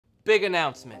Big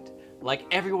announcement. Like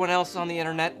everyone else on the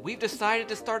internet, we've decided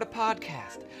to start a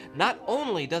podcast. Not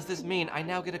only does this mean I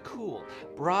now get a cool,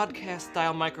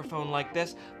 broadcast-style microphone like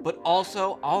this, but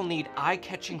also I'll need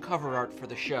eye-catching cover art for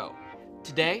the show.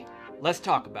 Today, let's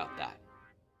talk about that.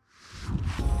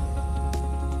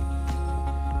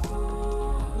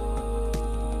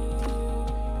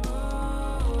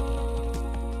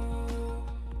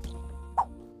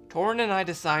 Taurean and I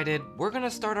decided we're going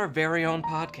to start our very own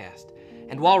podcast.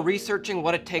 And while researching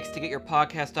what it takes to get your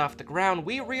podcast off the ground,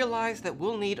 we realized that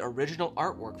we'll need original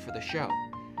artwork for the show.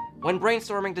 When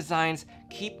brainstorming designs,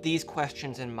 keep these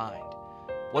questions in mind.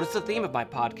 What is the theme of my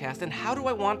podcast, and how do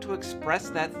I want to express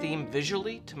that theme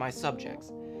visually to my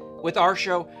subjects? With our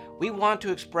show, we want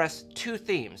to express two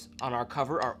themes on our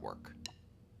cover artwork.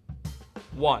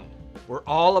 1. We're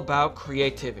all about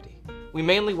creativity. We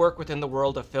mainly work within the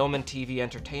world of film and TV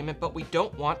entertainment, but we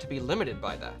don't want to be limited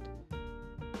by that.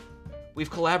 We've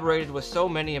collaborated with so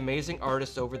many amazing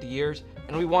artists over the years,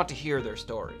 and we want to hear their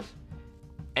stories.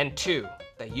 And 2,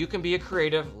 that you can be a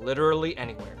creative literally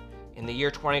anywhere. In the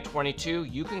year 2022,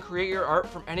 you can create your art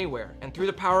from anywhere, and through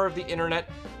the power of the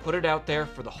internet, put it out there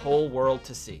for the whole world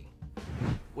to see.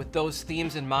 With those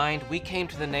themes in mind, we came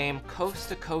to the name Coast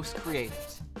to Coast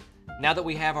Creatives. Now that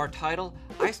we have our title,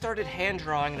 I started hand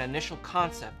drawing an initial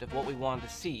concept of what we wanted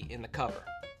to see in the cover.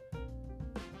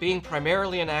 Being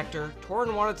primarily an actor,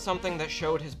 Taurean wanted something that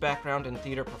showed his background in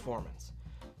theater performance,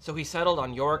 so he settled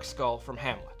on Yorick's skull from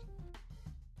Hamlet.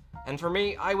 And for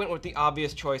me, I went with the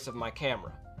obvious choice of my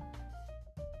camera.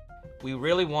 We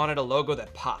really wanted a logo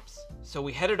that pops, so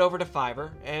we headed over to Fiverr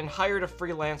and hired a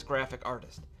freelance graphic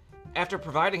artist. After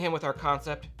providing him with our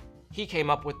concept, he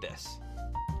came up with this.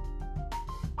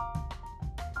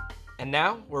 And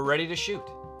now we're ready to shoot.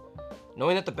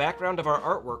 Knowing that the background of our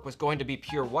artwork was going to be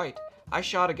pure white, I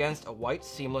shot against a white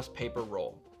seamless paper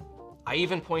roll. I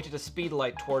even pointed a speed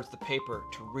light towards the paper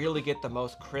to really get the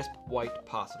most crisp white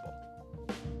possible.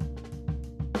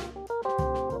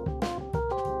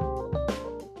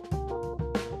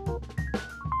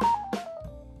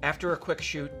 After a quick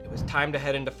shoot, it was time to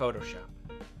head into Photoshop.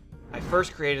 I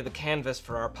first created the canvas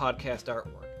for our podcast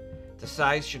artwork. The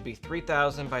size should be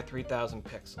 3000 by 3000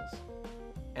 pixels.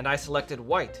 And I selected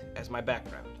white as my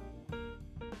background.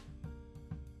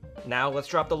 Now let's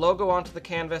drop the logo onto the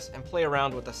canvas and play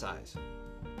around with the size.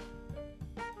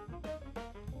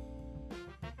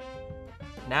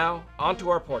 Now, onto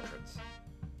our portraits.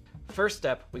 First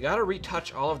step, we gotta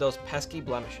retouch all of those pesky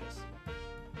blemishes.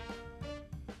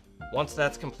 Once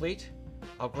that's complete,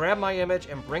 I'll grab my image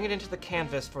and bring it into the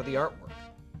canvas for the artwork.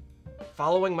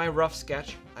 Following my rough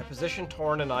sketch, I position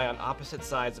Taurean and I on opposite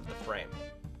sides of the frame.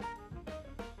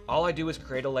 All I do is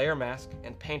create a layer mask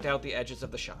and paint out the edges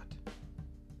of the shot.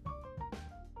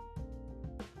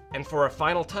 And for a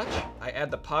final touch, I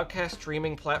add the podcast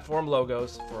streaming platform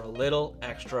logos for a little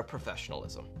extra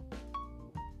professionalism.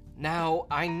 Now,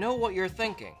 I know what you're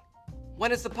thinking.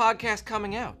 When is the podcast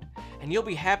coming out? And you'll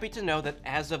be happy to know that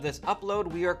as of this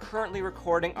upload, we are currently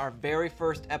recording our very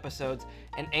first episodes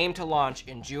and aim to launch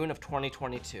in June of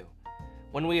 2022.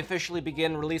 When we officially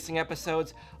begin releasing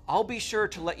episodes, I'll be sure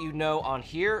to let you know on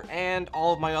here and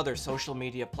all of my other social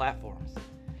media platforms.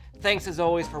 Thanks as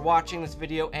always for watching this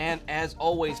video, and as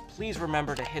always, please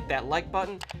remember to hit that like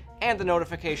button and the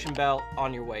notification bell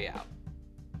on your way out.